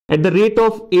At the rate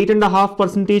of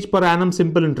 8.5% per annum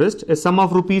simple interest, a sum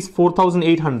of rupees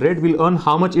 4,800 will earn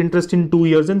how much interest in 2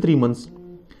 years and 3 months?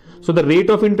 So the rate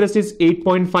of interest is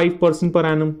 8.5% per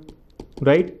annum,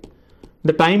 right?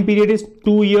 The time period is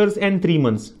 2 years and 3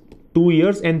 months. 2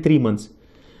 years and 3 months.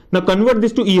 Now convert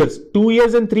this to years. 2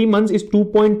 years and 3 months is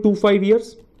 2.25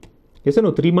 years. Yes or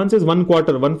no? 3 months is 1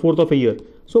 quarter, 1/4 of a year.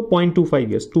 So 0.25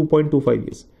 years, 2.25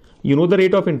 years. You know the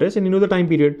rate of interest and you know the time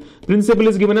period. Principal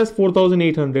is given as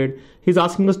 4,800. He's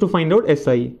asking us to find out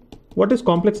SI. What is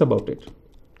complex about it?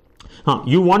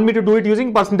 You want me to do it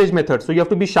using percentage method. So you have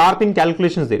to be sharp in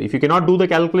calculations there. If you cannot do the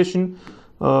calculation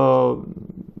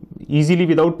easily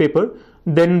without paper,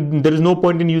 then there is no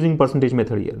point in using percentage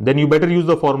method here. Then you better use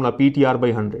the formula PTR by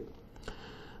 100.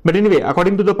 But anyway,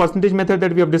 according to the percentage method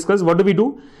that we have discussed, what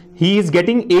do? He is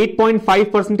getting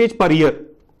 8.5% per year.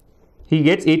 He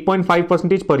gets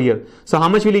 8.5% per year. So how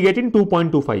much will he get in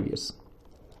 2.25 years?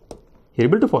 You're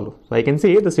able to follow. So I can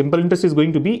say the simple interest is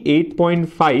going to be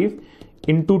 8.5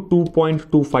 into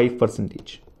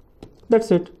 2.25%. That's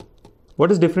it.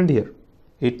 What is different here?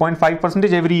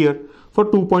 8.5% every year for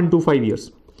 2.25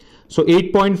 years. So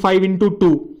 8.5 into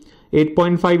 2.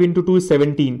 8.5 into 2 is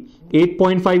 17.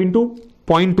 8.5 into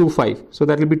 0.25. So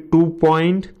that will be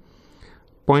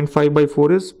 2.5 by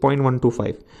 4 is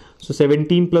 0.125. So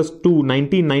 17 plus 2,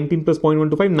 19, 19 plus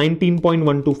 0.125,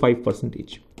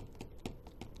 19.125%.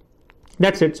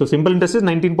 That's it. So simple interest is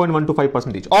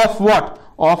 19.125%. Of what?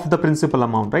 Of the principal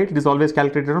amount, right? It is always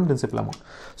calculated on principal amount.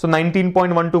 So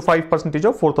 19.125%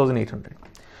 of 4,800.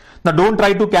 Now don't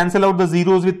try to cancel out the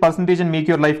zeros with percentage and make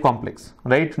your life complex,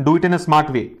 right? Do it in a smart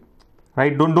way,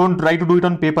 right? Don't try to do it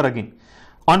on paper again.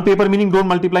 On paper meaning don't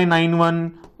multiply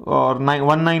 91 or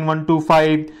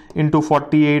 19125 into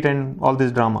 48 and all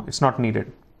this drama. It's not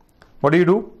needed. What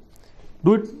do?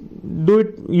 Do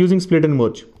it using split and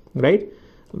merge, right?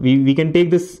 We can take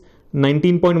this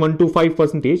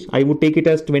 19.125%. I would take it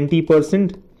as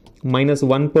 20% minus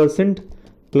 1%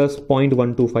 plus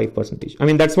 0.125%. I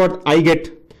mean, that's what I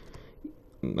get.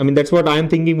 I mean, that's what I am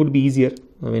thinking would be easier.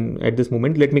 I mean, at this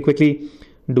moment, let me quickly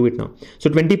do it now. So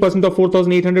 20% of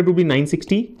 4,800 would be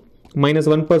 960 minus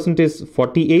 1% is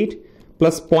 48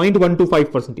 plus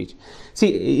 0.125%.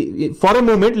 See, for a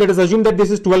moment, let us assume that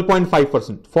this is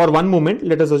 12.5%. For one moment,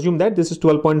 let us assume that this is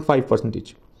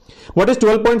 12.5%. What is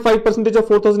 12.5% of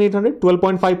 4,800?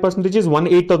 12.5% is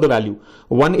 1/8 of the value.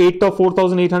 1/8 of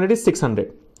 4,800 is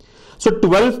 600. So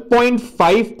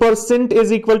 12.5%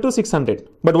 is equal to 600.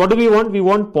 But what do we want? We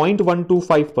want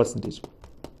 0.125%.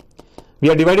 We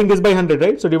are dividing this by 100,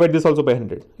 right? So divide this also by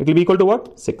 100. It will be equal to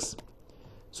what? 6.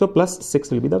 So plus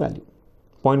 6 will be the value.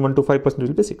 0.125%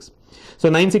 will be 6. So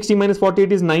 960 minus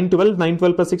 48 is 912.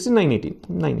 912 plus 6 is 918.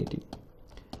 918.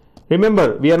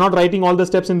 Remember, we are not writing all the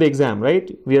steps in the exam,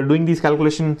 right? We are doing these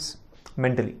calculations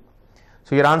mentally.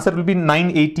 So your answer will be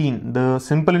 918. The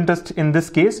simple interest in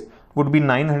this case would be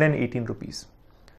 918 rupees.